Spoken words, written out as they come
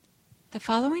The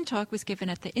following talk was given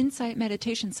at the Insight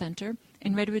Meditation Center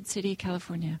in Redwood City,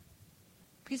 California.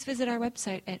 Please visit our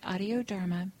website at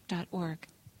audiodharma.org.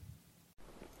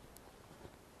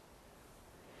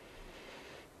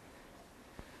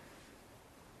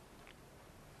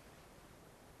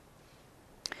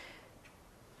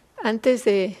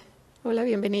 Hola,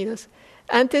 bienvenidos.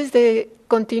 Antes de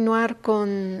continuar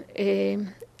con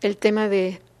el tema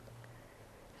de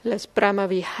las Brahma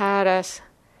Viharas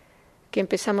que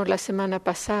empezamos la semana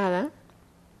pasada,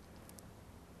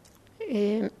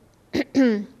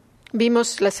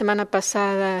 vimos la semana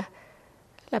pasada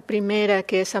la primera,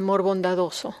 que es amor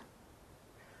bondadoso.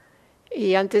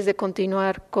 Y antes de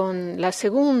continuar con la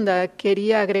segunda,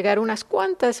 quería agregar unas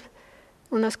cuantas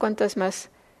más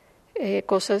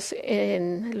cosas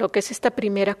en lo que es esta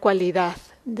primera cualidad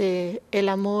del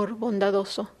amor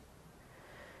bondadoso.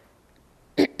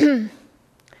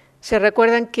 Se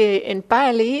recuerdan que en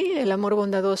Pali el amor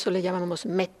bondadoso le llamamos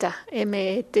metta,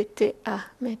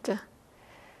 M-E-T-T-A, metta.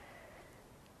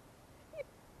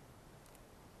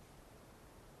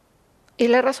 Y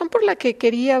la razón por la que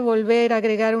quería volver a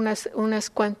agregar unas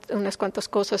cuantas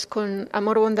cosas con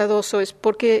amor bondadoso es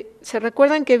porque se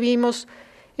recuerdan que vimos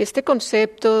este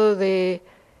concepto de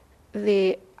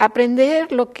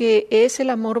aprender lo que es el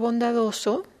amor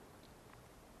bondadoso,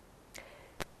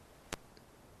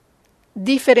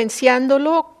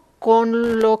 diferenciándolo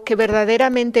con lo que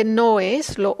verdaderamente no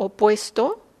es, lo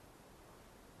opuesto,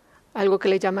 algo que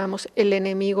le llamamos el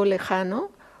enemigo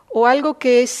lejano, o algo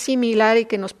que es similar y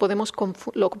que lo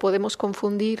podemos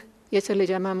confundir, y eso le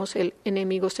llamamos el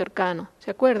enemigo cercano. ¿Se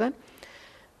acuerdan?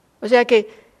 O sea que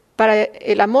para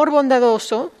el amor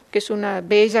bondadoso, que es una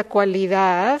bella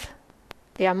cualidad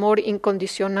de amor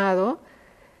incondicionado,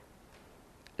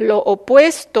 lo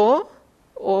opuesto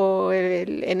o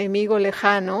el enemigo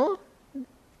lejano,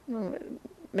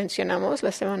 mencionamos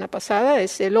la semana pasada,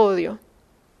 es el odio.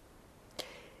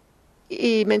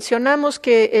 Y mencionamos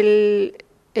que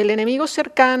el enemigo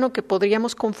cercano, que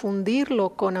podríamos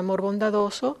confundirlo con amor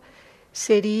bondadoso,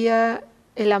 sería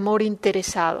el amor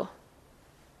interesado.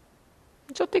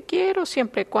 Yo te quiero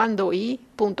siempre, cuando y ...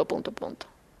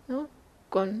 ¿no?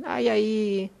 Hay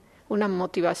ahí una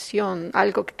motivación,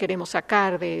 algo que queremos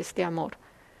sacar de este amor.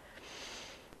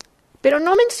 Pero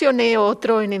no mencioné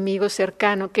otro enemigo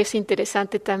cercano que es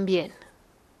interesante también,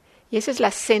 y esa es la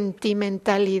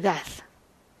sentimentalidad.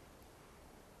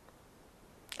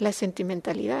 La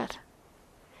sentimentalidad.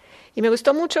 Y me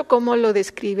gustó mucho cómo lo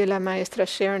describe la maestra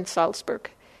Sharon Salzberg.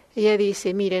 Ella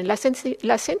dice, miren,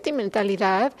 la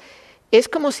sentimentalidad es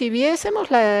como si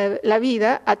viésemos la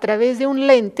vida a través de un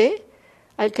lente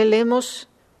al que lo hemos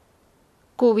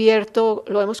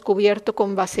cubierto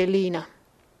con vaselina.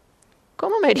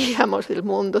 ¿Cómo veríamos el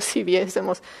mundo si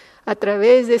viésemos a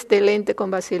través de este lente con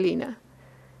vaselina?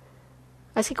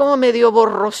 Así como medio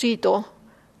borrosito,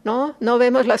 ¿no? No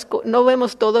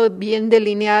vemos todo bien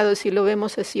delineado, si lo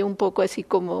vemos así un poco así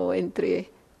como entre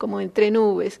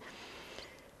nubes.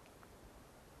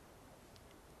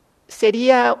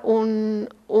 Sería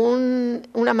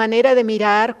una manera de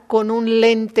mirar con un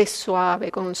lente suave,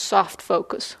 con un soft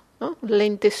focus, ¿no? Un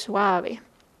lente suave.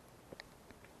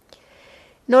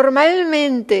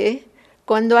 Normalmente,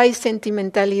 cuando hay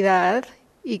sentimentalidad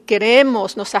y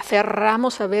nos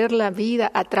aferramos a ver la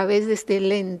vida a través de este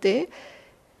lente,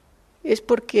 es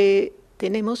porque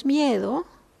tenemos miedo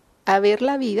a ver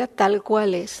la vida tal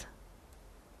cual es,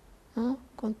 ¿no?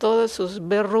 Con todas sus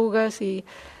verrugas y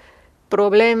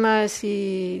problemas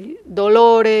y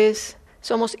dolores,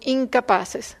 somos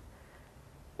incapaces.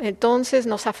 Entonces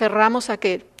nos aferramos a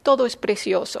que todo es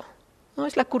precioso, ¿no?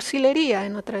 Es la cursilería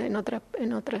en otra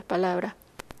palabra.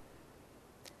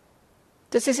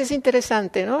 Entonces es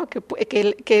interesante, ¿no? que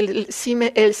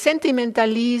el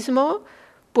sentimentalismo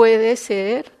puede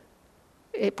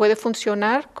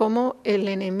funcionar como el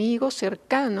enemigo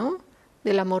cercano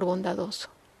del amor bondadoso.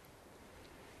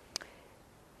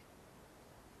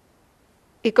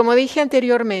 Y como dije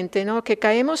anteriormente, ¿no? Que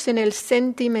caemos en el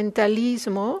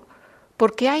sentimentalismo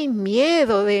porque hay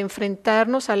miedo de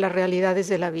enfrentarnos a las realidades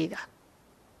de la vida.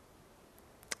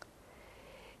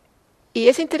 Y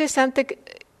es interesante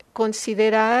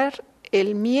considerar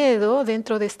el miedo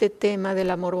dentro de este tema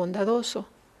del amor bondadoso,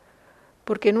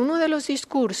 porque en uno de los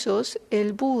discursos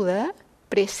el Buda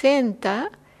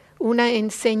presenta una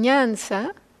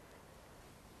enseñanza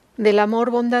del amor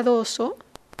bondadoso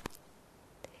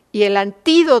y el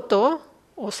antídoto,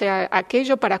 o sea,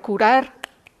 aquello para curar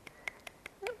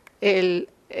el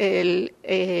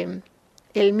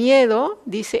miedo,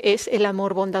 dice, es el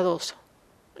amor bondadoso.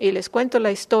 Y les cuento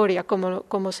la historia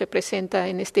como se presenta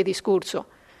en este discurso.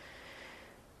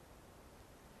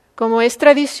 Como es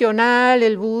tradicional,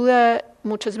 el Buda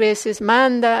muchas veces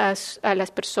manda a las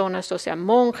personas, o sea,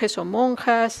 monjes o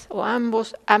monjas o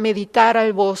ambos, a meditar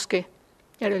al bosque.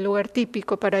 Era el lugar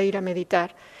típico para ir a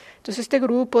meditar. Entonces este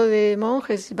grupo de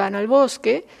monjes van al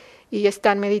bosque y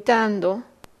están meditando,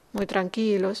 muy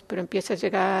tranquilos, pero empieza a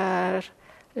llegar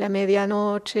la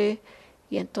medianoche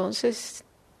y entonces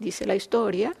dice la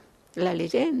historia, la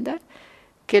leyenda,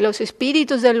 que los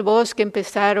espíritus del bosque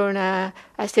empezaron a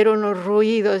hacer unos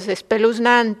ruidos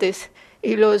espeluznantes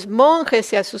y los monjes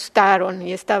se asustaron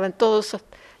y estaban todos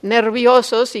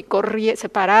nerviosos y se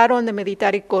pararon de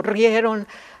meditar y corrieron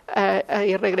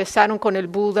y regresaron con el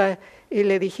Buda y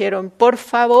le dijeron, por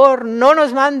favor, no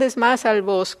nos mandes más al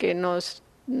bosque, nos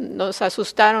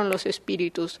asustaron los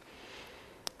espíritus.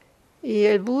 Y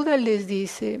el Buda les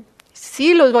dice,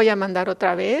 sí los voy a mandar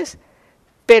otra vez,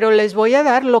 pero les voy a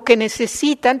dar lo que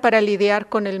necesitan para lidiar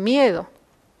con el miedo.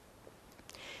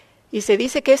 Y se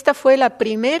dice que esta fue la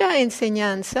primera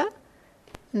enseñanza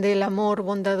del amor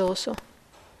bondadoso.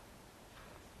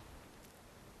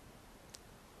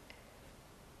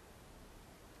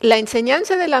 La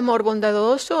enseñanza del amor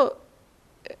bondadoso,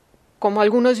 como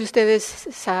algunos de ustedes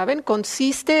saben,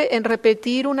 consiste en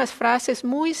repetir unas frases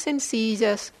muy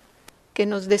sencillas que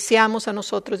nos deseamos a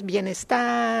nosotros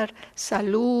bienestar,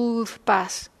 salud,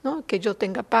 paz, ¿no? Que yo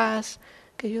tenga paz,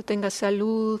 que yo tenga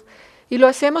salud. Y lo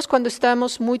hacemos cuando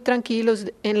estamos muy tranquilos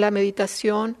en la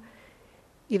meditación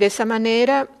y de esa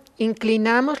manera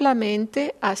inclinamos la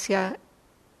mente hacia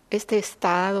este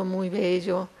estado muy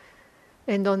bello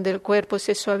en donde el cuerpo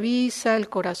se suaviza, el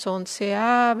corazón se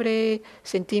abre,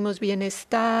 sentimos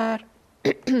bienestar,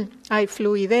 hay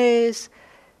fluidez,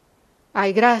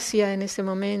 hay gracia en ese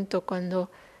momento cuando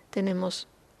tenemos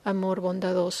amor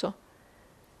bondadoso.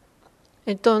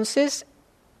 Entonces,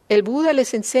 el Buda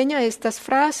les enseña estas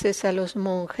frases a los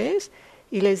monjes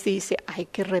y les dice, hay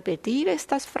que repetir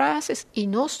estas frases y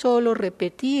no solo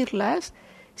repetirlas,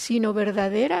 sino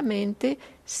verdaderamente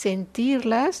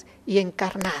sentirlas y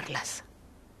encarnarlas.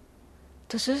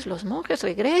 Entonces los monjes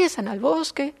regresan al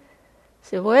bosque,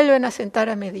 se vuelven a sentar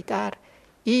a meditar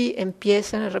y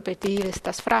empiezan a repetir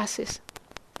estas frases.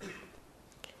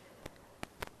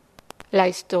 La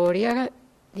historia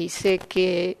dice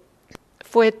que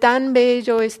fue tan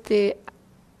bello este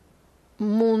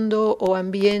mundo o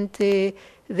ambiente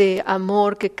de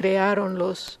amor que crearon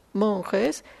los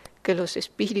monjes que los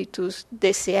espíritus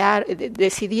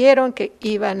decidieron que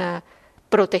iban a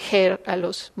proteger a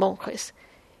los monjes.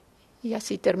 Y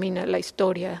así termina la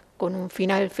historia con un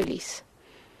final feliz.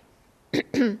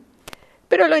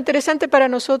 Pero lo interesante para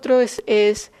nosotros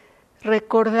es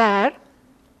recordar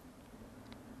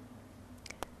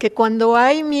que cuando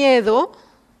hay miedo,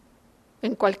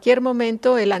 en cualquier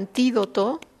momento el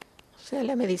antídoto, o sea,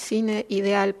 la medicina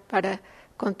ideal para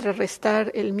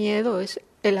contrarrestar el miedo es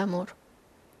el amor,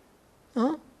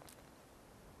 ¿no?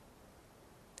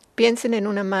 Piensen en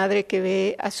una madre que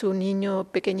ve a su niño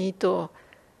pequeñito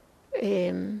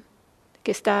que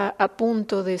está a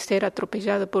punto de ser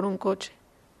atropellado por un coche.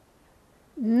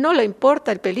 No le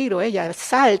importa el peligro, ella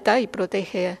salta y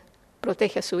protege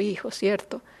a su hijo,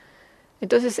 ¿cierto?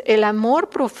 Entonces, el amor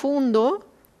profundo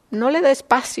no le da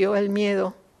espacio al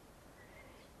miedo.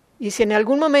 Y si en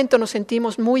algún momento nos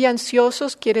sentimos muy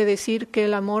ansiosos, quiere decir que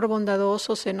el amor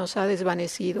bondadoso se nos ha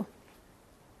desvanecido,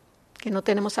 que no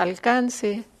tenemos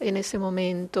alcance en ese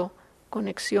momento,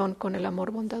 conexión con el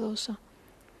amor bondadoso.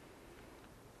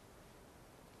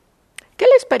 ¿Qué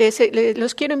les parece?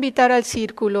 Los quiero invitar al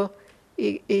círculo.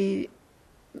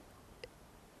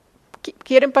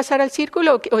 ¿Quieren pasar al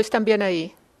círculo o están bien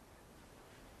ahí?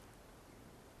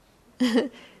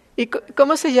 ¿Y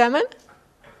cómo se llaman?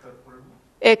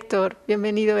 Héctor,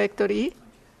 bienvenido Héctor. ¿Y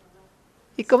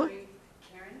cómo?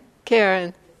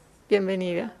 Karen,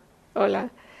 bienvenida.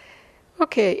 Hola.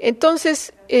 Ok,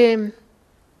 entonces,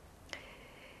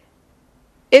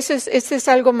 ese es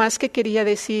algo más que quería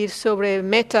decir sobre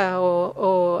metta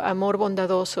o amor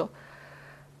bondadoso.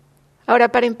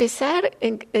 Ahora, para empezar,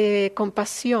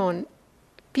 compasión,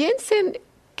 piensen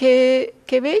qué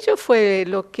bello fue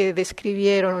lo que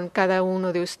describieron cada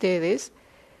uno de ustedes,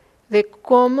 de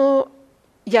cómo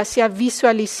ya sea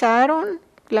visualizaron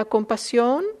la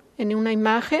compasión en una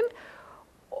imagen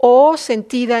o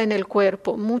sentida en el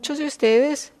cuerpo. Muchos de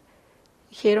ustedes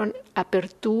dijeron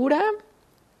apertura,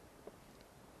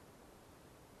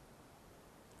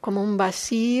 como un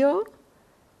vacío,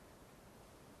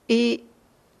 y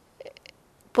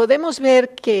podemos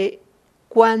ver que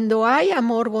cuando hay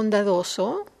amor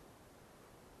bondadoso,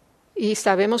 y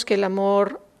sabemos que el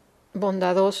amor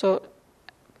bondadoso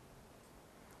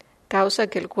causa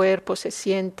que el cuerpo se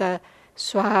sienta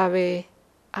suave,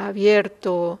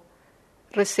 abierto,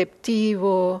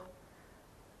 receptivo,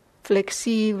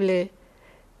 flexible,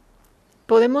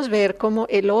 podemos ver cómo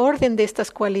el orden de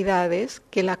estas cualidades,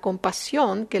 que la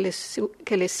compasión que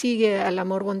le sigue al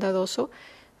amor bondadoso,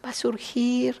 va a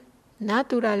surgir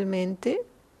naturalmente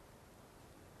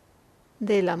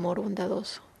del amor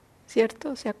bondadoso, ¿cierto?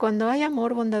 O sea, cuando hay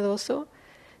amor bondadoso,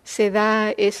 se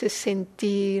da ese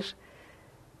sentir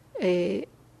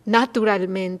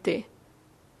naturalmente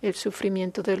el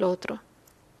sufrimiento del otro.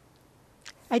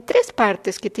 Hay 3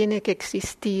 partes que tienen que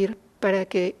existir para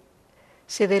que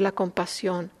se dé la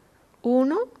compasión.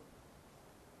 1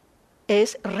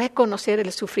 es reconocer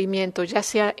el sufrimiento, ya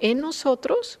sea en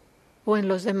nosotros o en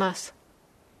los demás.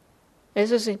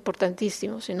 Eso es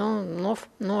importantísimo, si no,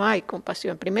 no hay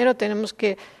compasión. Primero tenemos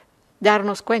que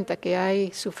darnos cuenta que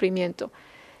hay sufrimiento.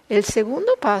 El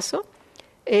segundo paso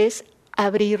es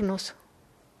abrirnos.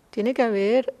 Tiene que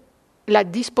haber la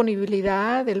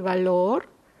disponibilidad, el valor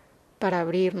para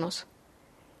abrirnos.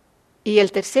 Y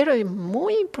el tercero, y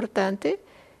muy importante,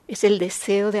 es el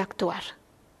deseo de actuar.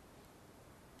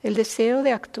 El deseo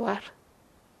de actuar.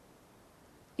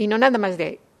 Y no nada más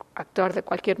de actuar de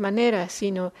cualquier manera,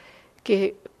 sino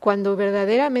que cuando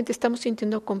verdaderamente estamos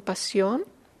sintiendo compasión,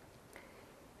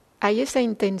 hay esa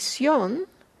intención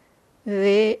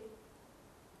de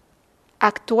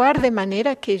actuar de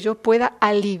manera que yo pueda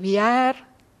aliviar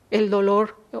el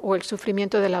dolor o el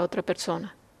sufrimiento de la otra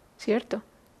persona, ¿cierto?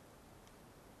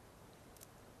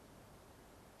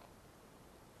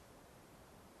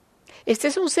 Este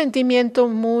es un sentimiento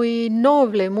muy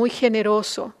noble, muy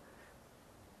generoso.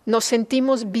 Nos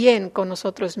sentimos bien con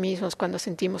nosotros mismos cuando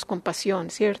sentimos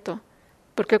compasión, ¿cierto?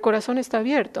 Porque el corazón está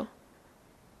abierto.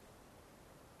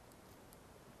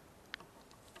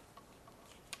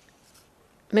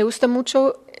 Me gusta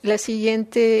mucho la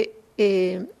siguiente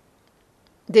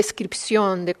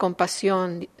descripción de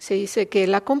compasión. Se dice que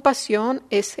la compasión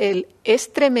es el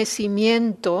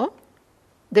estremecimiento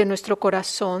de nuestro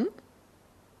corazón.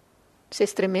 Se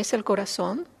estremece el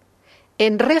corazón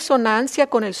en resonancia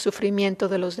con el sufrimiento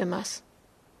de los demás.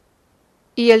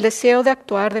 Y el deseo de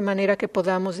actuar de manera que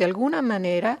podamos de alguna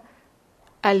manera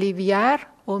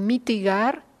aliviar o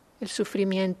mitigar el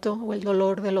sufrimiento o el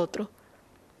dolor del otro.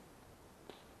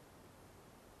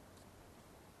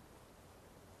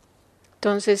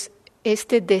 Entonces,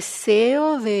 este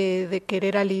deseo de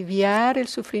querer aliviar el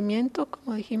sufrimiento,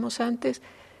 como dijimos antes,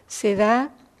 se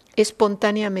da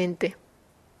espontáneamente,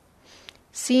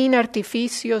 sin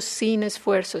artificios, sin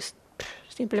esfuerzos.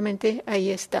 Simplemente ahí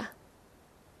está.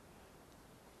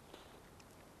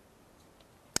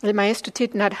 El maestro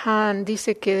Thich Nhat Hanh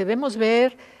dice que debemos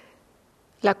ver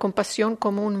la compasión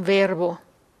como un verbo.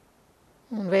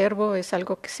 Un verbo es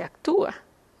algo que se actúa,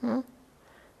 ¿no?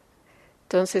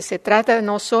 Entonces se trata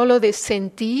no solo de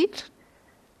sentir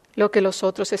lo que los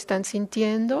otros están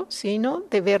sintiendo, sino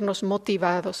de vernos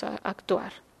motivados a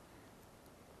actuar.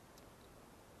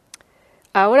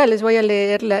 Ahora les voy a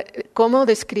leer cómo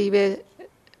describe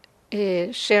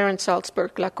Sharon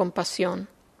Salzberg la compasión.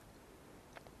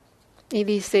 Y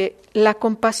dice, la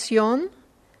compasión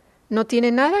no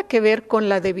tiene nada que ver con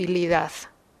la debilidad.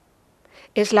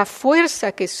 Es la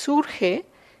fuerza que surge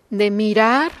de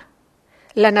mirar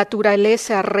la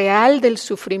naturaleza real del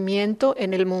sufrimiento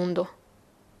en el mundo.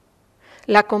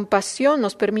 La compasión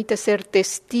nos permite ser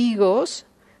testigos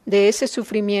de ese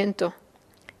sufrimiento,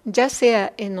 ya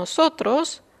sea en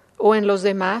nosotros o en los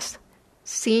demás,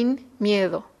 sin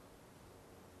miedo.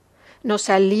 Nos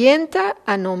alienta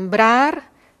a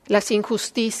nombrar las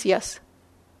injusticias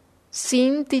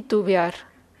sin titubear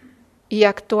y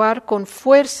actuar con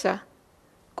fuerza,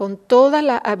 con toda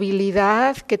la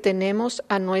habilidad que tenemos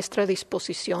a nuestra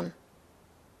disposición.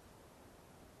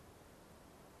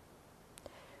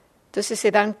 Entonces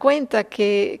se dan cuenta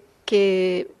que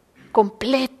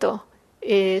completo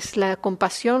es la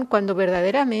compasión cuando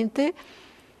verdaderamente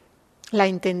la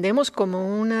entendemos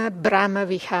como una Brahma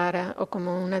Vihara o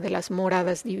como una de las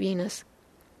moradas divinas,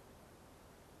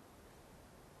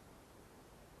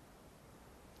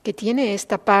 que tiene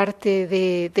esta parte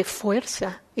de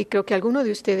fuerza, y creo que alguno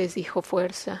de ustedes dijo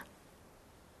fuerza.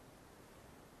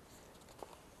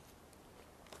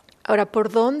 Ahora,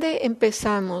 ¿por dónde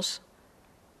empezamos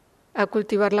a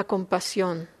cultivar la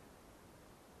compasión?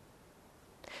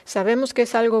 Sabemos que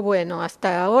es algo bueno.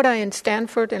 Hasta ahora en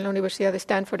Stanford, en la Universidad de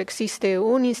Stanford, existe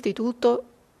un instituto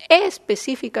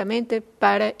específicamente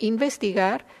para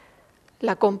investigar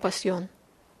la compasión.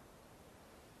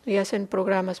 Y hacen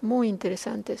programas muy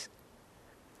interesantes.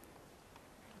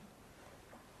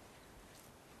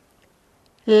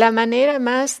 La manera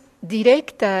más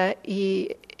directa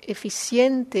y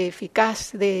eficiente, eficaz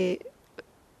de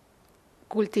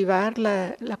cultivar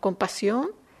la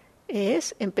compasión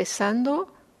es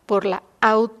empezando por la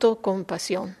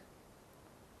autocompasión.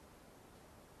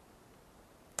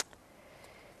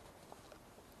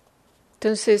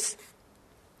 Entonces,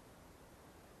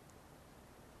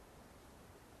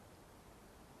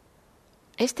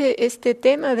 este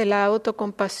tema de la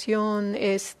autocompasión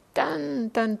es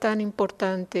tan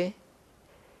importante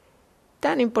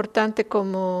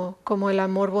como el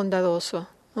amor bondadoso,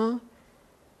 ¿no?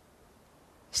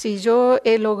 Si yo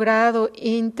he logrado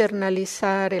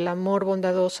internalizar el amor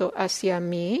bondadoso hacia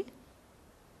mí,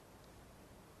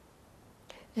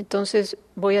 entonces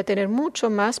voy a tener mucho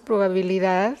más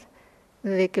probabilidad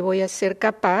de que voy a ser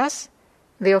capaz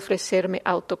de ofrecerme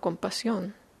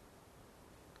autocompasión.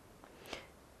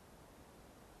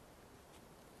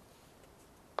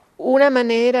 Una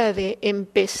manera de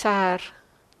empezar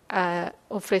a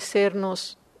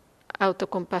ofrecernos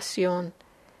autocompasión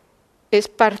es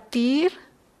partir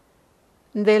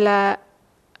de la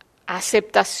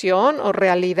aceptación o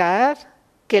realidad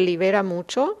que libera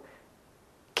mucho,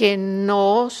 que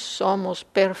no somos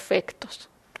perfectos.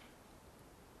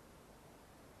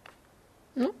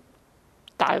 ¿No?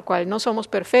 Tal cual, no somos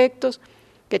perfectos,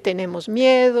 que tenemos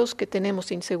miedos, que tenemos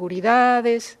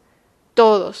inseguridades,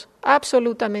 todos,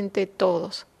 absolutamente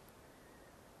todos.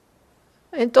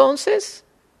 Entonces,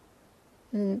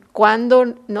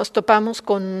 cuando nos topamos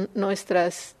con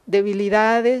nuestras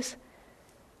debilidades,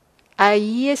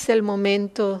 ahí es el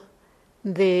momento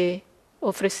de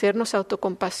ofrecernos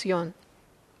autocompasión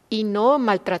y no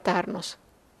maltratarnos,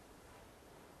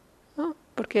 ¿no?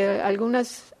 Porque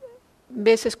algunas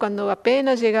veces cuando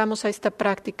apenas llegamos a esta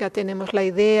práctica tenemos la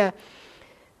idea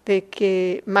de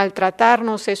que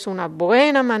maltratarnos es una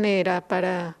buena manera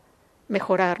para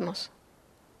mejorarnos.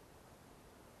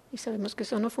 Y sabemos que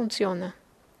eso no funciona.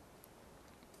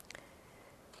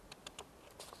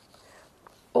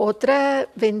 Otra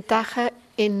ventaja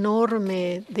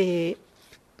enorme de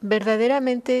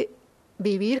verdaderamente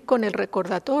vivir con el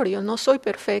recordatorio, no soy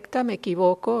perfecta, me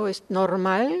equivoco, es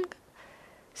normal.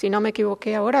 Si no me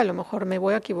equivoqué ahora, a lo mejor me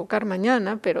voy a equivocar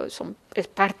mañana, pero es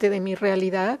parte de mi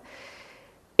realidad.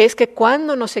 Es que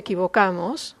cuando nos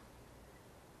equivocamos,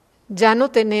 ya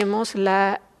no tenemos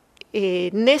la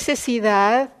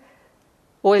necesidad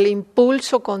o el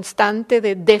impulso constante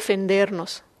de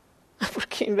defendernos,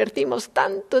 porque invertimos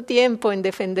tanto tiempo en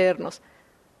defendernos,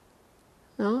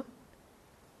 ¿no?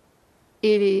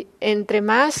 Y entre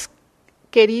más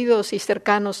queridos y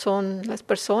cercanos son las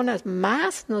personas,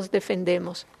 más nos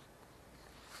defendemos.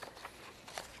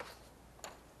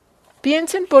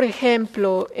 Piensen, por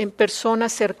ejemplo, en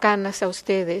personas cercanas a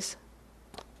ustedes,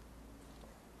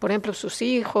 por ejemplo, sus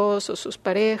hijos o sus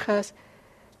parejas.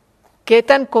 ¿Qué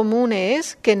tan común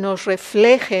es que nos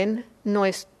reflejen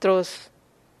nuestros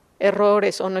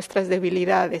errores o nuestras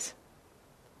debilidades?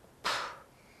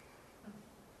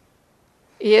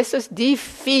 Y eso es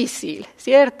difícil,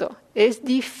 ¿cierto? Es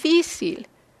difícil.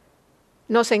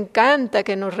 Nos encanta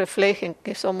que nos reflejen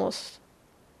que somos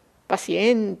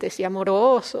pacientes y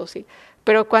amorosos,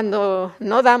 pero cuando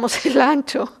no damos el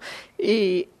ancho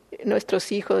y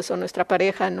nuestros hijos o nuestra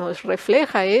pareja nos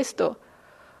refleja esto,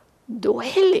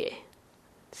 duele,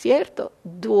 ¿cierto?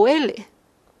 Duele.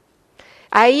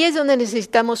 Ahí es donde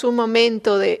necesitamos un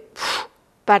momento de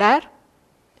parar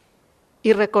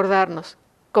y recordarnos,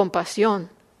 compasión,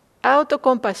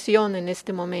 autocompasión en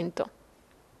este momento.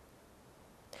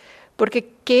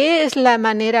 Porque ¿qué es la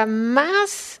manera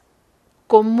más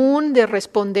común de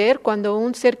responder cuando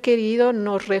un ser querido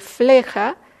nos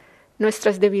refleja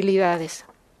nuestras debilidades?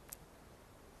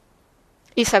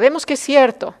 Y sabemos que es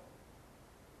cierto.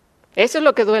 Eso es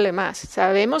lo que duele más.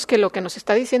 Sabemos que lo que nos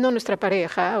está diciendo nuestra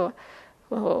pareja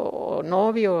o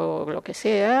novio o lo que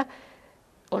sea,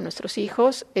 o nuestros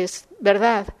hijos, es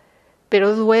verdad.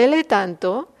 Pero duele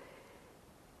tanto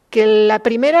que la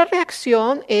primera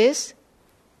reacción es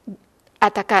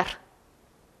atacar.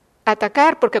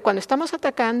 Atacar, porque cuando estamos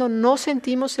atacando no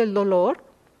sentimos el dolor.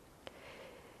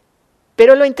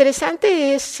 Pero lo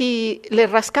interesante es si le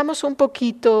rascamos un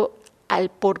poquito al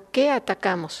por qué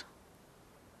atacamos.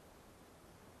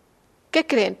 ¿Qué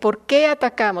creen? ¿Por qué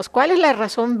atacamos? ¿Cuál es la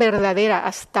razón verdadera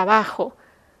hasta abajo?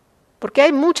 Porque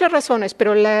hay muchas razones,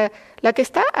 pero la que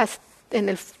está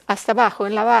hasta abajo,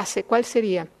 en la base, ¿cuál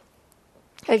sería?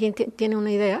 ¿Alguien tiene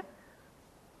una idea?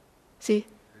 ¿Sí?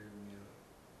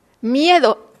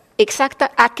 Miedo.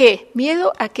 Exacta, ¿a qué?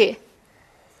 ¿Miedo a qué?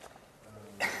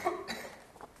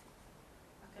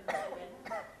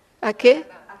 ¿A qué?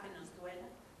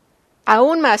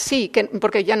 Aún más, sí,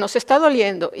 porque ya nos está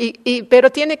doliendo,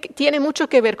 pero tiene mucho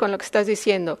que ver con lo que estás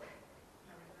diciendo.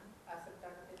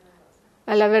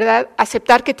 a la verdad,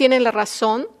 aceptar que tienen la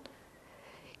razón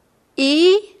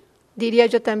y, diría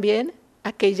yo también,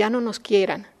 a que ya no nos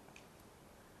quieran.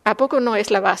 ¿A poco no es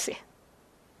la base?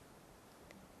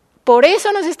 Por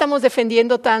eso nos estamos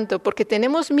defendiendo tanto, porque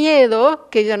tenemos miedo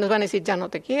que ya nos van a decir, ya no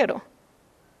te quiero.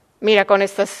 Mira, con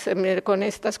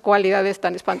estas cualidades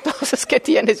tan espantosas que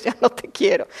tienes, ya no te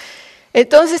quiero.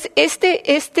 Entonces,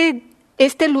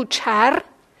 este luchar,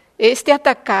 este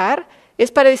atacar,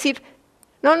 es para decir,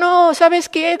 no, ¿sabes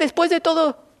qué? Después de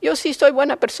todo, yo sí soy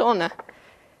buena persona.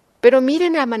 Pero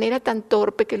miren la manera tan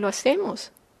torpe que lo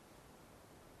hacemos.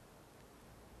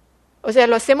 O sea,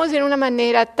 lo hacemos de una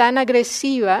manera tan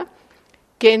agresiva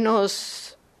que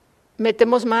nos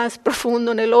metemos más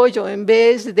profundo en el hoyo en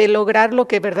vez de lograr lo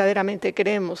que verdaderamente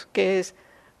queremos, que es,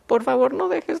 por favor, no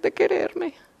dejes de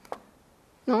quererme,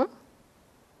 ¿no?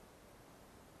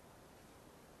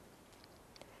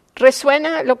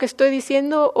 ¿Resuena lo que estoy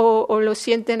diciendo o lo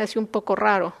sienten así un poco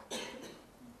raro?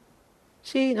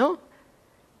 Sí, ¿no?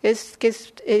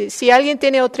 Si alguien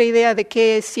tiene otra idea de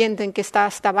qué sienten que está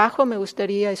hasta abajo, me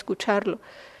gustaría escucharlo.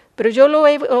 Pero yo lo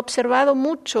he observado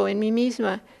mucho en mí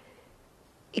misma.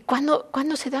 Y cuando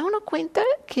se da uno cuenta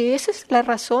que esa es la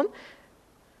razón,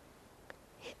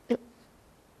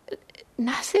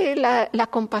 nace la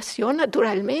compasión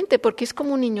naturalmente, porque es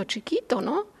como un niño chiquito,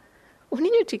 ¿no? Un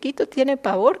niño chiquito tiene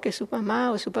pavor que su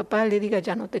mamá o su papá le diga,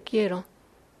 ya no te quiero.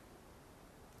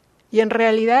 Y en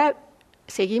realidad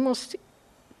seguimos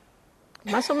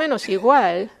más o menos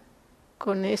igual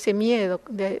con ese miedo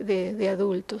de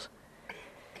adultos.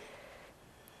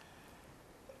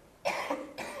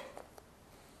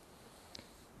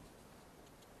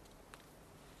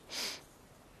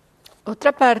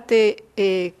 Otra parte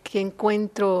que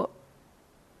encuentro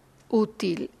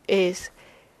útil es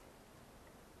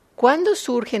cuando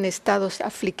surgen estados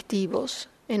aflictivos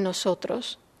en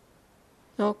nosotros,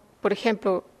 ¿no? Por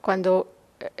ejemplo, cuando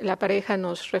la pareja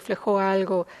nos reflejó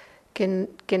algo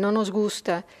que no nos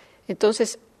gusta,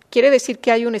 entonces quiere decir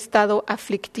que hay un estado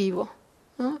aflictivo,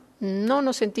 ¿no? No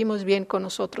nos sentimos bien con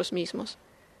nosotros mismos.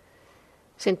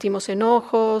 Sentimos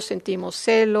enojos, sentimos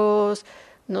celos,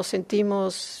 nos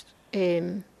sentimos...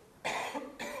 ¿cuál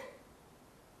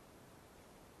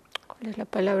es la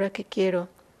palabra que quiero?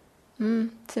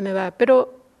 Se me va,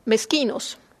 pero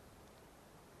mezquinos.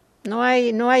 No hay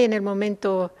en el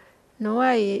momento, no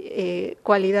hay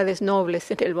cualidades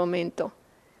nobles en el momento.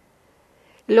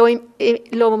 Lo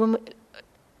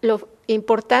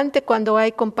importante cuando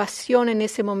hay compasión en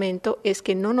ese momento es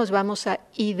que no nos vamos a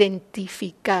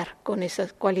identificar con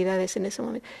esas cualidades en ese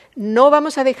momento. No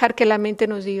vamos a dejar que la mente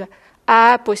nos diga,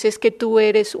 pues es que tú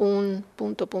eres un ...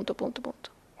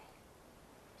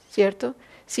 ¿Cierto?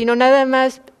 Sino nada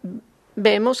más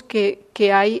vemos que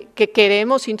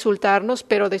queremos insultarnos,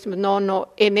 pero decimos, no,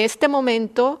 en este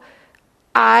momento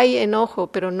hay enojo,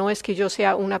 pero no es que yo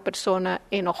sea una persona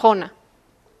enojona.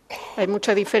 Hay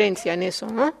mucha diferencia en eso,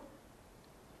 ¿no?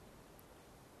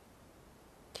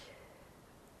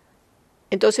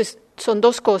 Entonces, son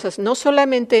dos cosas. No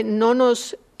solamente no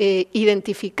nos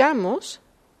identificamos,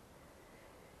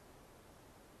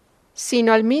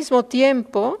 sino al mismo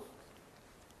tiempo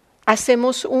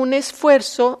hacemos un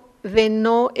esfuerzo de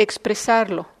no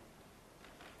expresarlo.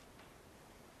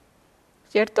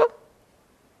 ¿Cierto?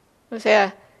 O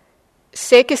sea,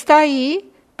 sé que está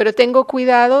ahí, pero tengo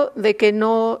cuidado de que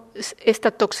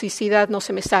esta toxicidad no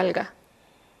se me salga.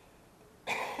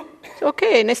 Ok,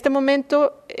 en este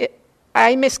momento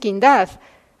hay mezquindad,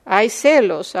 hay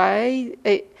celos,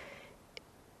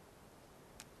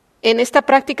 en esta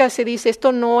práctica se dice,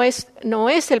 esto no es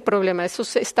el problema,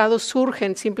 esos estados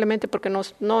surgen simplemente porque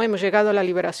no hemos llegado a la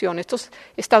liberación, estos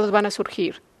estados van a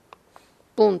surgir,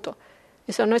 punto.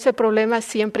 Eso no es el problema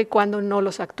siempre y cuando no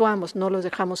los actuamos, no los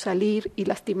dejamos salir y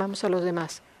lastimamos a los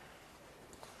demás.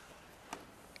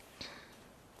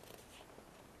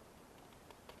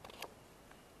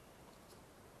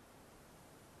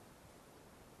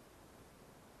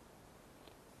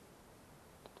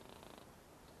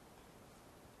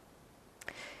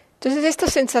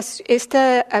 Entonces,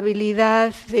 esta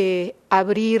habilidad de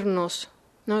abrirnos,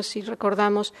 ¿no? Si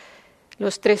recordamos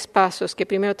los 3 pasos, que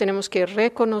primero tenemos que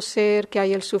reconocer que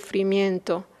hay el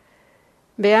sufrimiento.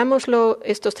 Veámoslo,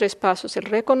 estos 3 pasos, el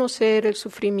reconocer el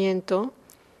sufrimiento,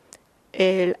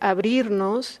 el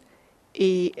abrirnos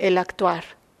y el actuar.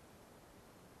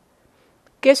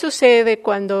 ¿Qué sucede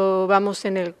cuando vamos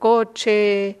en el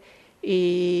coche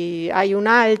y hay un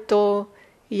alto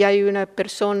y hay una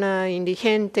persona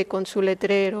indigente con su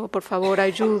letrero, por favor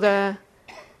ayuda,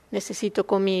 necesito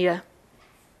comida?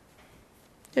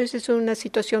 Entonces es una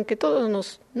situación que a todos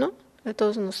nos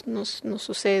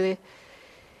sucede.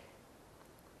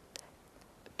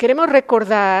 queremos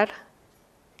recordar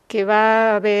que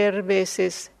va a haber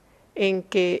veces en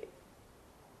que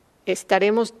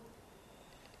seremos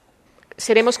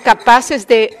capaces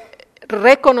de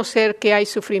reconocer que hay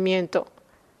sufrimiento.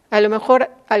 A lo mejor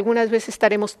algunas veces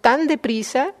estaremos tan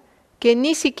deprisa que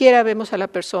ni siquiera vemos a la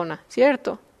persona,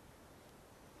 ¿cierto?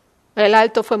 El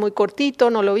alto fue muy cortito,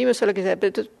 no lo vimos, o lo que sea,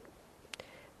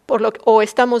 o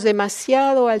estamos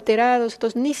demasiado alterados,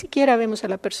 entonces ni siquiera vemos a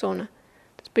la persona.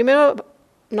 Entonces, primero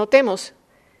notemos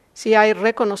si hay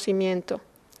reconocimiento.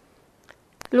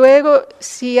 Luego,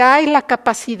 si hay la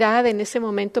capacidad en ese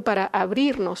momento para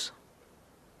abrirnos,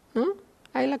 ¿no?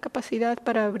 ¿Hay la capacidad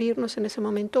para abrirnos en ese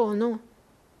momento o no?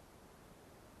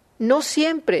 No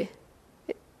siempre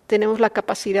tenemos la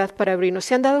capacidad para abrirnos.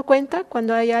 ¿Se han dado cuenta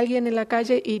cuando hay alguien en la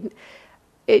calle? Y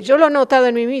yo lo he notado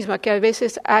en mí misma, que a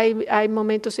veces hay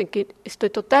momentos en que estoy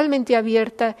totalmente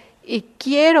abierta y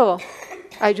quiero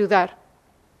ayudar.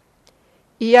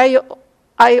 Y hay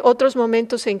otros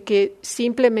momentos en que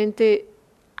simplemente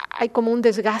hay como un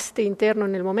desgaste interno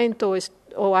en el momento,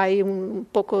 o hay un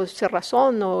poco de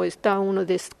cerrazón, o está uno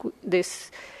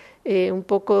un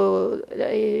poco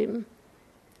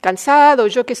cansado,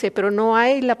 yo qué sé, pero no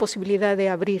hay la posibilidad de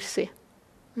abrirse.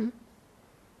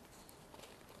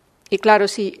 Y claro,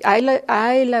 si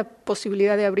hay la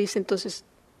posibilidad de abrirse, entonces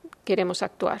queremos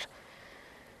actuar.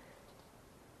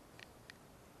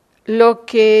 Lo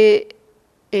que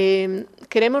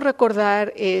queremos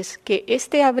recordar es que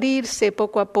este abrirse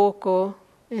poco a poco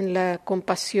en la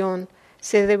compasión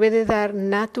se debe de dar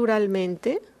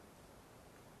naturalmente,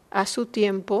 a su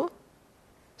tiempo,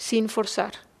 sin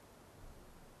forzar.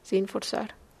 Sin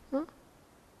forzar, ¿no?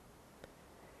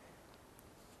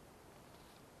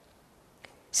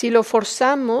 Si lo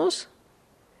forzamos,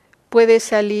 puede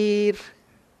salir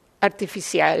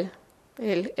artificial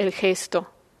el gesto.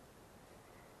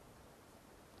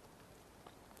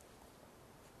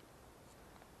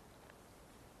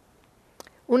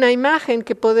 Una imagen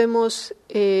que podemos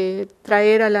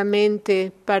traer a la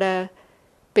mente para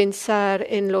pensar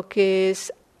en lo que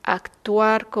es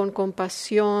actuar con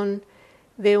compasión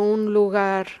de un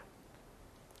lugar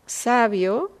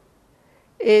sabio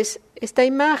es esta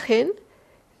imagen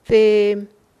de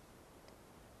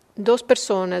dos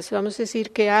personas. Vamos a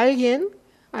decir que alguien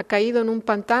ha caído en un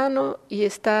pantano y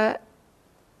está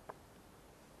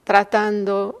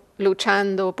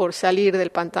luchando por salir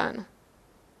del pantano.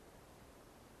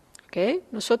 ¿Okay?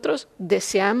 Nosotros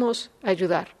deseamos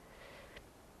ayudar,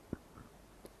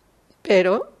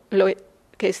 pero lo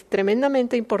que es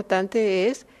tremendamente importante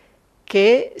es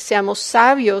que seamos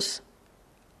sabios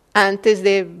antes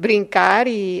de brincar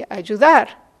y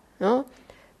ayudar, ¿no?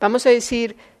 Vamos a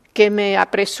decir que me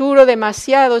apresuro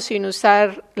demasiado sin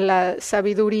usar la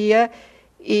sabiduría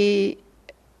y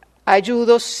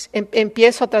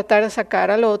empiezo a tratar de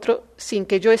sacar al otro sin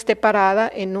que yo esté parada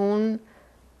en un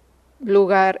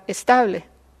lugar estable.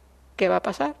 ¿Qué va a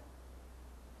pasar?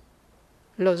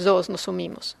 Los dos nos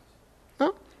sumimos,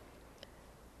 ¿no?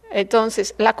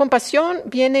 Entonces, la compasión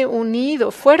viene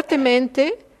unido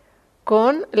fuertemente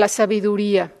con la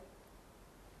sabiduría.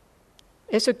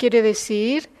 Eso quiere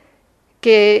decir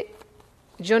que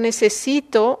yo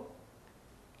necesito,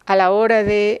 a la hora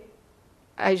de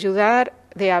ayudar,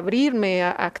 de abrirme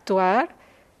a actuar,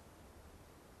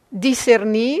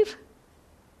 discernir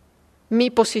mi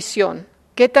posición.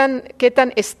 ¿Qué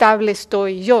tan estable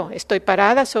estoy yo? ¿Estoy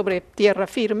parada sobre tierra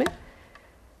firme?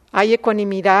 ¿Hay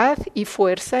ecuanimidad y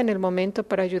fuerza en el momento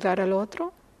para ayudar al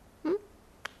otro?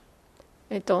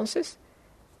 Entonces,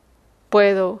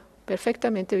 puedo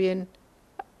perfectamente bien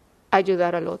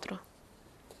ayudar al otro.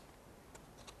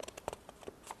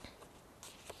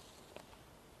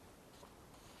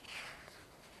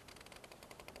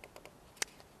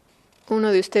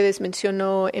 Uno de ustedes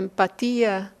mencionó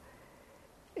empatía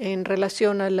en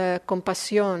relación a la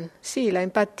compasión. Sí, la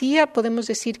empatía podemos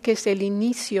decir que es el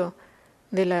inicio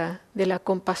de la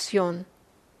compasión.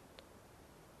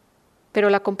 Pero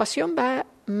la compasión va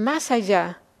más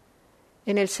allá,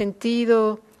 en el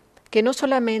sentido que no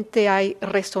solamente hay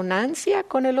resonancia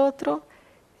con el otro,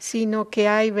 sino que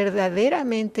hay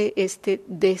verdaderamente este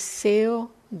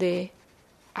deseo de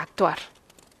actuar.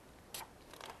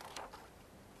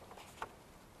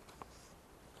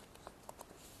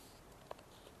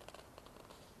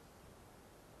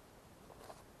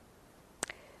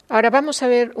 Ahora vamos a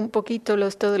ver un poquito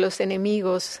todos los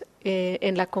enemigos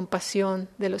en la compasión,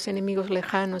 de los enemigos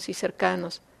lejanos y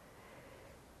cercanos.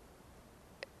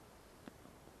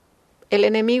 El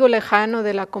enemigo lejano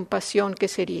de la compasión, ¿qué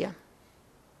sería?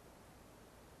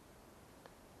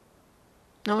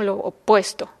 No, lo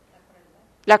opuesto,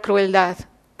 la crueldad,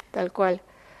 tal cual.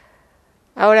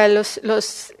 Ahora,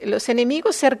 los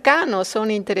enemigos cercanos son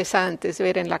interesantes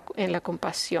ver en la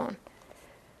compasión.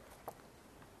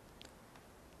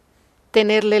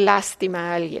 Tenerle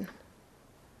lástima a alguien.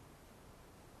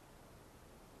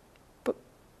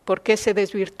 ¿Por qué se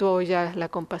desvirtuó ya la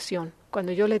compasión?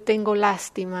 Cuando yo le tengo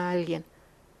lástima a alguien,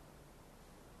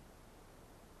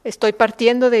 ¿estoy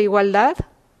partiendo de igualdad?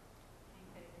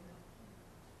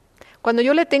 Cuando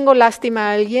yo le tengo lástima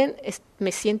a alguien,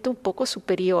 me siento un poco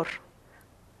superior.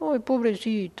 ¡Ay,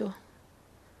 pobrecito!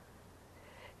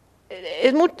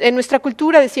 En nuestra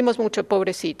cultura decimos mucho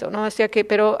pobrecito, ¿no? O sea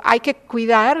pero hay que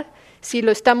cuidar si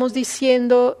lo estamos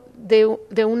diciendo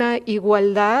de una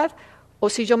igualdad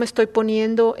o si yo me estoy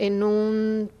poniendo en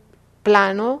un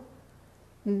plano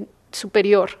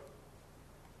superior.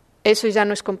 Eso ya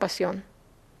no es compasión,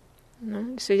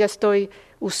 ¿no? Eso ya estoy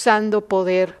usando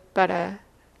poder para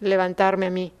levantarme a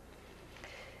mí.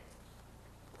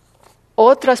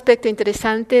 Otro aspecto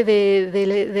interesante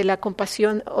de la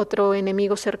compasión, otro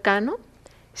enemigo cercano,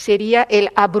 sería el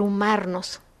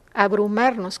abrumarnos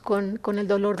con el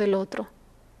dolor del otro.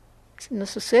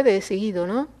 Nos sucede de seguido,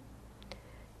 ¿no?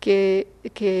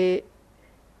 Que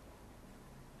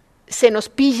se nos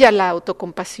pilla la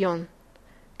autocompasión,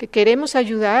 que queremos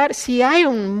ayudar, si hay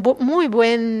una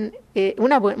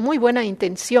muy buena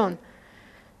intención,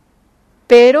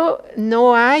 pero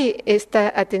no hay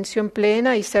esta atención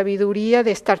plena y sabiduría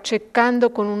de estar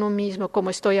checando con uno mismo cómo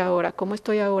estoy ahora,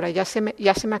 ya se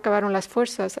me acabaron las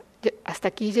fuerzas, hasta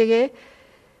aquí llegué.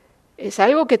 Es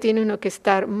algo que tiene uno que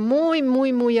estar muy,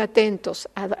 muy, muy atentos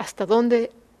hasta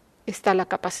dónde está la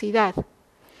capacidad.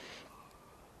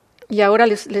 Y ahora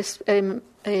les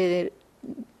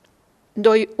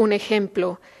doy un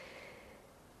ejemplo.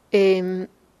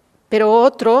 Pero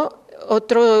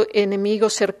otro enemigo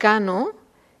cercano,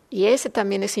 y ese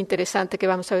también es interesante que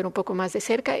vamos a ver un poco más de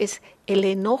cerca, es el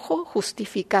enojo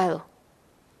justificado,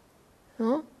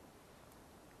 ¿no?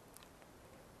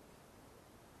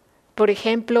 Por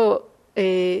ejemplo,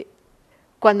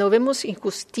 cuando vemos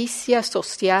injusticia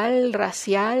social,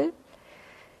 racial,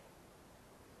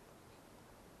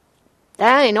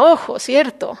 da enojo,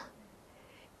 ¿cierto?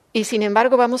 Y sin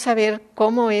embargo vamos a ver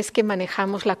cómo es que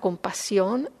manejamos la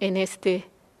compasión en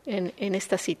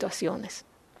estas situaciones.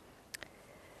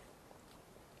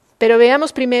 Pero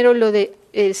veamos primero lo de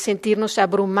sentirnos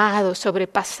abrumados,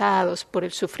 sobrepasados por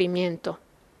el sufrimiento.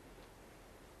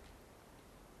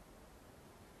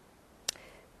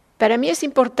 Para mí es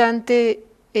importante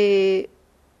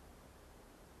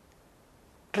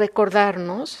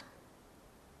recordarnos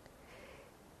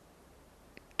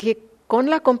que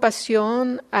con la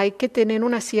compasión hay que tener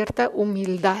una cierta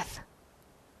humildad.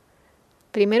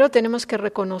 Primero tenemos que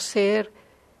reconocer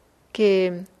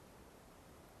que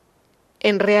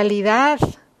en realidad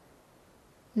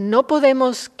no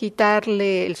podemos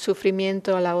quitarle el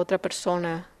sufrimiento a la otra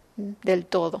persona del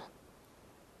todo.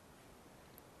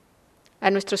 A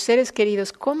nuestros seres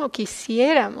queridos, como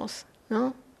quisiéramos,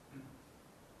 ¿no?,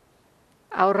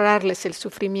 ahorrarles el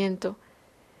sufrimiento.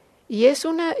 Y es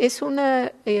un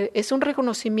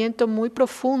reconocimiento muy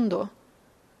profundo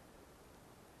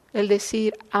el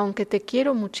decir, aunque te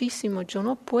quiero muchísimo, yo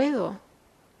no puedo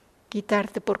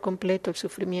quitarte por completo el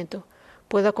sufrimiento.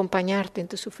 Puedo acompañarte en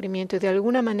tu sufrimiento y de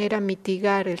alguna manera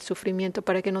mitigar el sufrimiento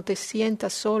para que no te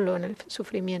sientas solo en el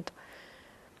sufrimiento.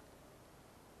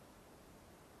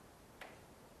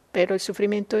 Pero el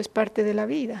sufrimiento es parte de la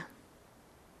vida.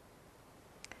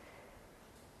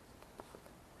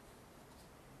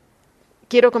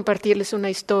 Quiero compartirles una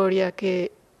historia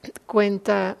que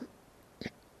cuenta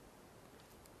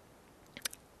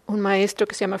un maestro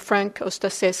que se llama Frank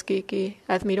Ostaseski, que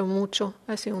admiro mucho,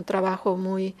 hace un trabajo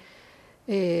muy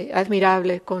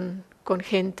admirable con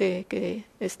gente que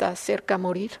está cerca a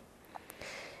morir.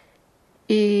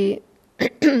 Y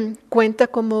cuenta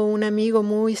como un amigo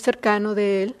muy cercano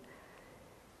de él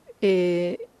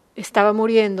estaba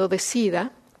muriendo de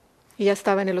SIDA y ya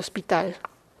estaba en el hospital.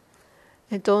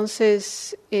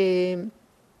 Entonces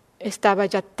estaba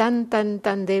ya tan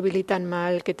débil y tan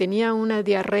mal que tenía una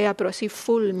diarrea pero así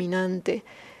fulminante.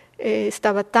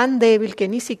 Estaba tan débil que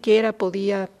ni siquiera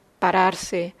podía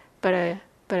pararse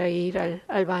para ir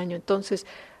al baño. Entonces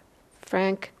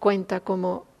Frank cuenta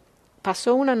cómo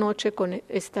pasó una noche con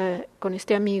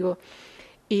este amigo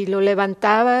y lo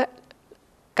levantaba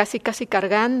casi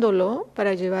cargándolo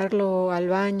para llevarlo al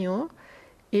baño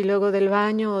y luego del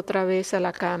baño otra vez a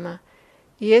la cama.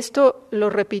 Y esto lo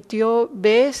repitió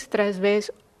vez tras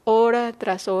vez, hora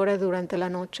tras hora durante la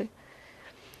noche.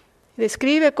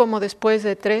 Describe cómo después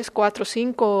de 3, 4,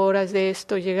 5 horas de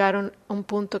esto llegaron a un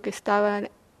punto que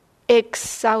estaban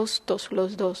exhaustos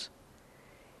los dos.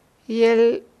 Y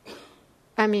él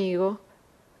amigo,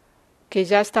 que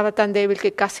ya estaba tan débil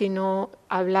que casi no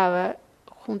hablaba,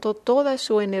 juntó toda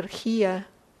su energía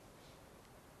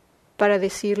para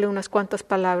decirle unas cuantas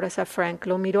palabras a Frank.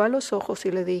 Lo miró a los ojos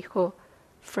y le dijo: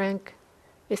 Frank,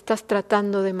 estás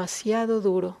tratando demasiado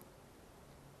duro.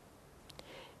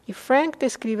 Y Frank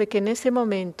describe que en ese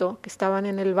momento que estaban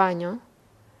en el baño,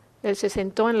 él se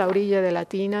sentó en la orilla de la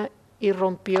tina y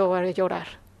rompió a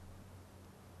llorar.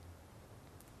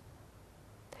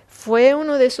 Fue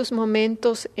uno de esos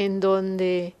momentos en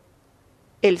donde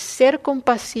el ser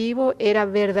compasivo era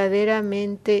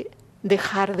verdaderamente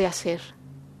dejar de hacer.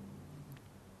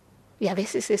 Y a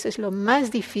veces eso es lo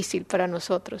más difícil para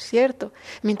nosotros, ¿cierto?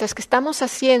 Mientras que estamos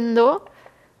haciendo,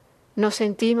 nos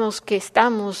sentimos que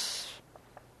estamos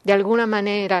de alguna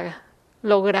manera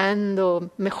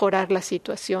logrando mejorar la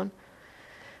situación.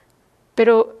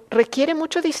 Pero requiere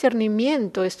mucho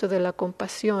discernimiento esto de la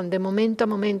compasión, de momento a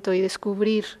momento, y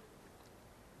descubrir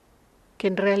que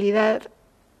en realidad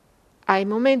hay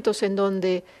momentos en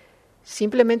donde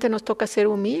simplemente nos toca ser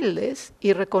humildes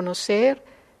y reconocer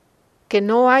que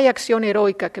no hay acción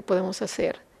heroica que podemos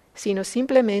hacer, sino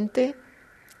simplemente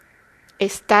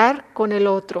estar con el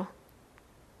otro,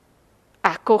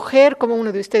 acoger, como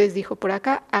uno de ustedes dijo por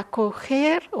acá,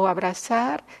 acoger o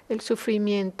abrazar el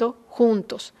sufrimiento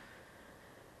juntos.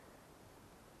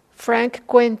 Frank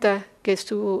cuenta que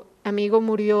su amigo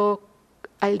murió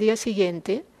al día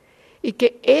siguiente y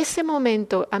que ese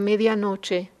momento a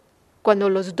medianoche, cuando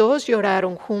los dos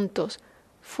lloraron juntos,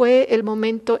 fue el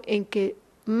momento en que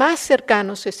más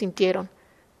cercanos se sintieron.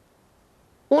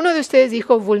 Uno de ustedes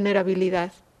dijo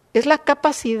vulnerabilidad. Es la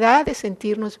capacidad de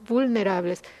sentirnos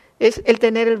vulnerables. Es el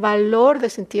tener el valor de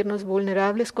sentirnos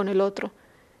vulnerables con el otro.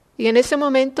 Y en ese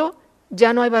momento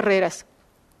ya no hay barreras.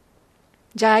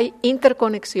 Ya hay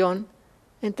interconexión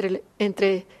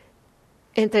entre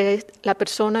la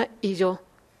persona y yo.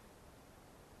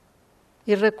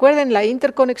 Y recuerden, la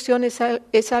interconexión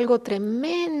es algo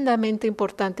tremendamente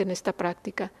importante en esta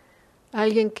práctica.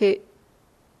 Alguien que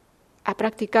ha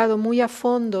practicado muy a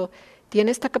fondo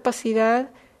tiene esta capacidad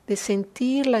de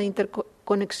sentir la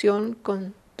interconexión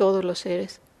con todos los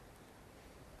seres.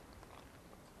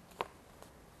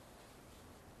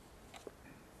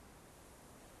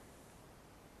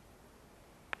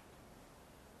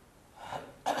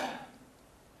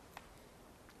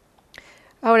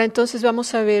 Ahora entonces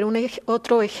vamos a ver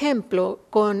otro ejemplo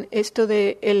con esto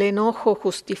de el enojo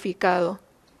justificado.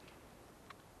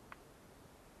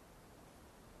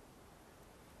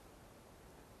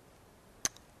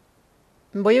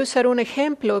 Voy a usar un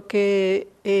ejemplo que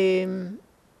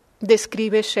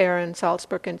describe Sharon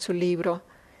Salzberg en su libro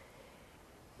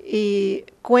y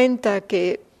cuenta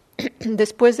que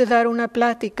después de dar una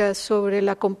plática sobre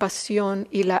la compasión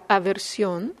y la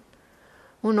aversión,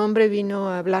 un hombre vino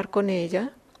a hablar con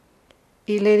ella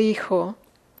y le dijo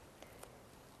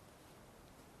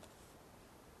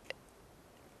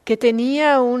que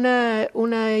tenía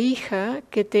una hija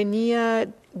que tenía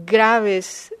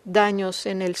graves daños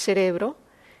en el cerebro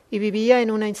y vivía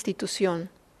en una institución.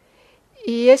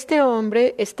 Y este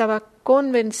hombre estaba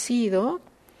convencido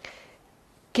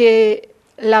que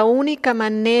la única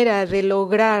manera de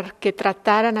lograr que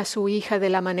trataran a su hija de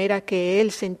la manera que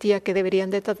él sentía que deberían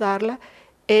de tratarla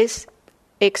es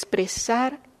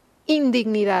expresar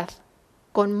indignidad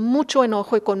con mucho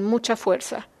enojo y con mucha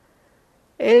fuerza.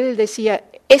 Él decía,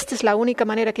 esta es la única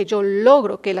manera que yo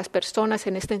logro que las personas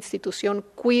en esta institución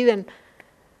cuiden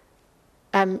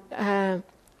a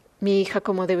mi hija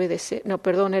como debe de ser. No,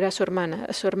 perdón, era a su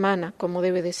hermana como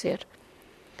debe de ser.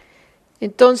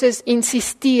 Entonces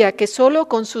insistía que solo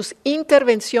con sus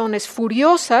intervenciones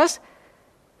furiosas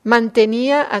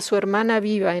mantenía a su hermana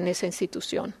viva en esa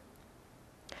institución.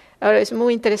 Ahora es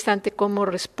muy interesante cómo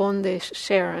responde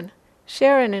Sharon.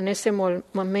 Sharon en ese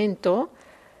momento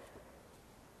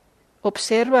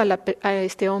observa a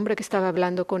este hombre que estaba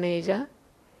hablando con ella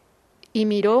y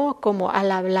miró como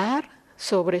al hablar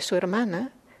sobre su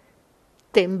hermana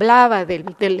temblaba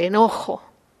del enojo.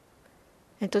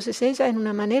 Entonces ella en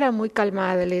una manera muy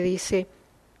calmada le dice,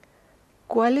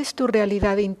 ¿cuál es tu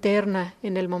realidad interna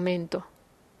en el momento?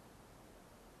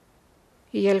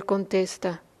 Y él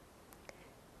contesta,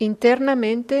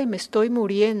 internamente me estoy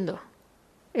muriendo,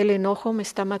 el enojo me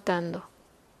está matando.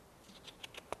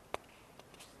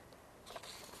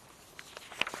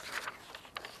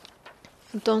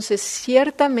 Entonces,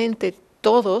 ciertamente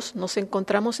todos nos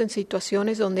encontramos en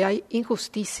situaciones donde hay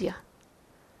injusticia,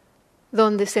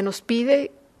 donde se nos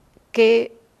pide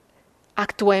que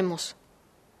actuemos,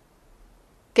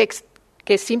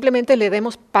 que simplemente le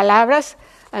demos palabras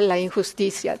a la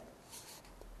injusticia.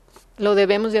 Lo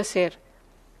debemos de hacer.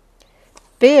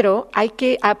 Pero hay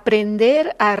que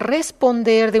aprender a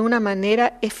responder de una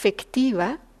manera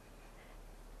efectiva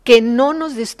que no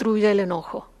nos destruya el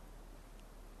enojo.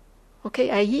 ¿Ok?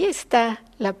 Ahí está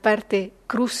la parte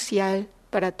crucial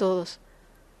para todos.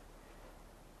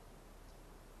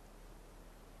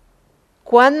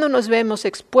 Cuando nos vemos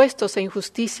expuestos a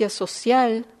injusticia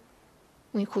social,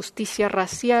 injusticia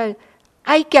racial,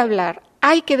 hay que hablar,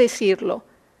 hay que decirlo,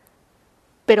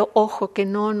 pero ojo, que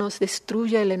no nos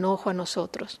destruya el enojo a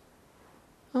nosotros,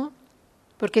 ¿no?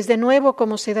 Porque es de nuevo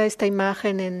como se da esta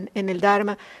imagen en el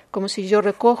Dharma, como si yo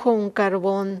recojo un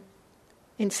carbón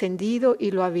encendido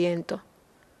y lo aviento.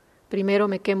 Primero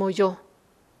me quemo yo.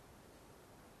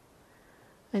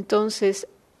 Entonces,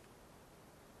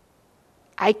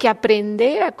 hay que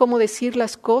aprender a cómo decir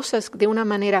las cosas de una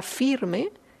manera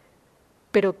firme,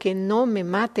 pero que no me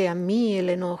mate a mí el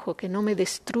enojo, que no me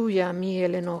destruya a mí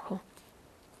el enojo.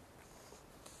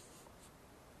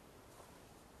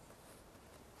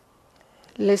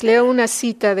 Les leo una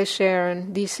cita de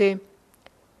Sharon. Dice: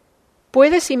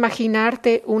 ¿puedes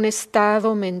imaginarte un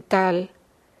estado mental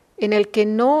en el que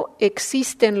no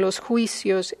existen los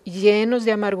juicios llenos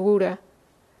de amargura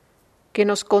que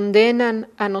nos condenan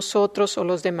a nosotros o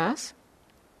los demás?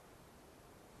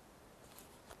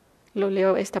 Lo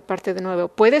leo esta parte de nuevo.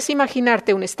 ¿Puedes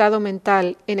imaginarte un estado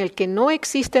mental en el que no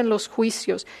existen los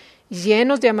juicios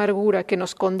llenos de amargura que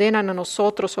nos condenan a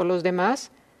nosotros o los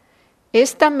demás?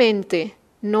 Esta mente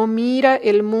no mira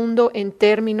el mundo en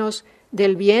términos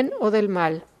del bien o del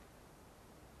mal.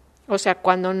 O sea,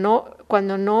 cuando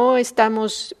no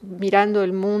estamos mirando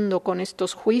el mundo con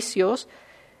estos juicios,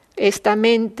 esta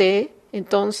mente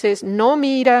entonces no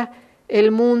mira el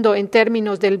mundo en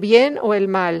términos del bien o el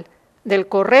mal, del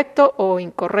correcto o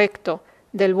incorrecto,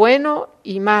 del bueno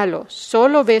y malo.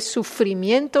 Solo ve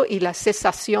sufrimiento y la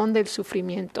cesación del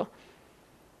sufrimiento.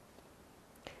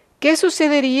 ¿Qué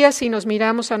sucedería si nos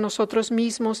miramos a nosotros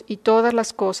mismos y todas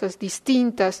las cosas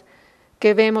distintas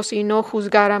que vemos y no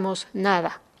juzgáramos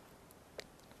nada?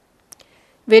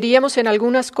 Veríamos que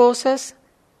algunas cosas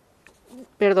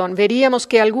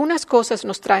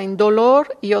nos traen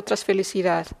dolor y otras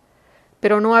felicidad,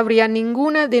 pero no habría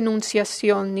ninguna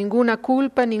denunciación, ninguna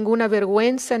culpa, ninguna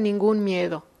vergüenza, ningún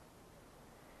miedo.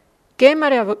 Qué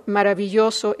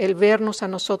maravilloso el vernos a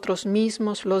nosotros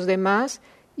mismos, los demás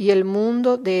y el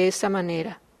mundo de esa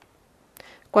manera.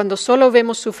 Cuando solo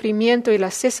vemos sufrimiento y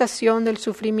la cesación del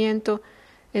sufrimiento,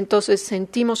 entonces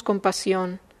sentimos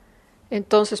compasión.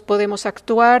 Entonces podemos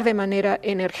actuar de manera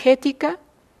energética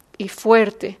y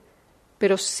fuerte,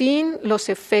 pero sin los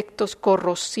efectos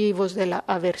corrosivos de la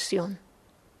aversión.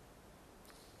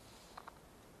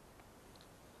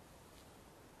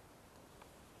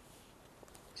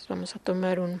 Entonces vamos a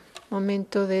tomar un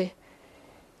momento de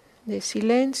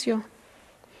silencio,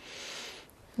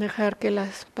 dejar que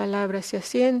las palabras se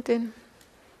asienten.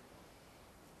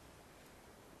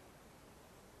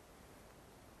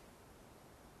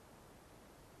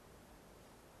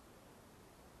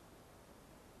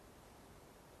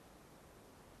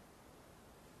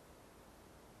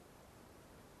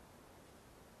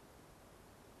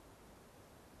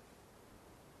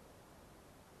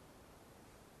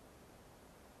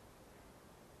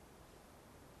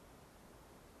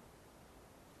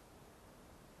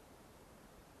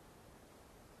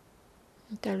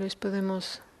 Tal vez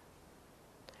podemos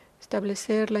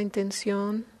establecer la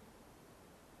intención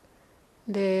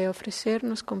de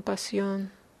ofrecernos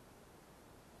compasión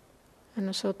a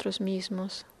nosotros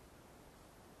mismos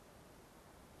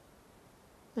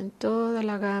en toda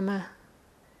la gama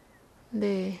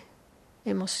de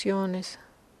emociones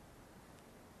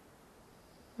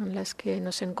en las que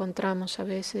nos encontramos a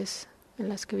veces, en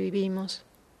las que vivimos.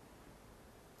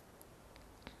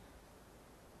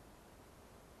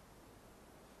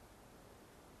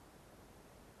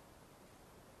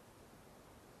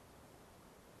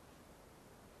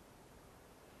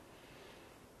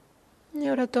 Y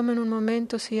ahora tomen un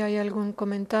momento si hay algún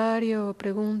comentario o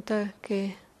pregunta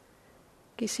que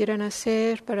quisieran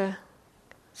hacer para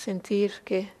sentir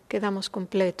que quedamos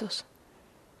completos.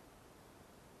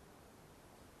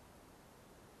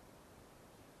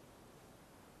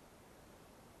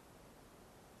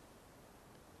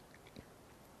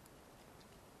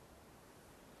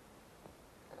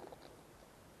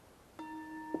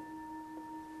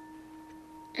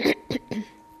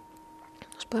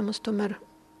 Nos podemos tomar.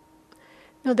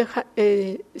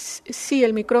 Sí,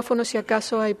 el micrófono si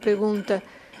acaso hay pregunta.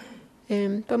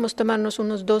 Vamos a tomarnos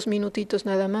unos 2 minutitos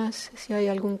nada más, si hay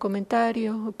algún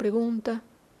comentario o pregunta.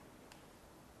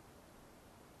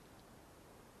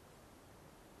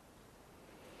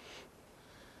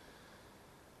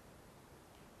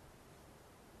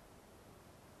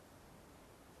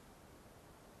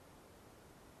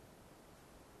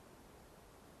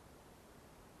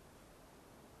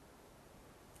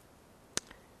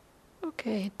 Ok,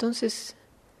 entonces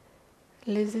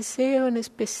les deseo en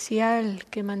especial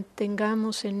que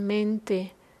mantengamos en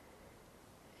mente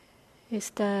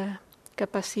esta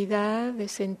capacidad de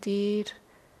sentir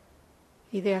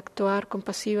y de actuar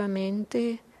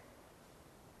compasivamente,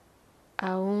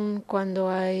 aun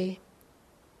cuando hay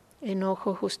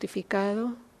enojo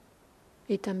justificado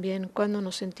y también cuando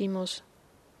nos sentimos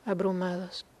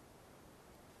abrumados.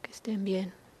 Que estén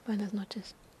bien. Buenas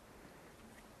noches.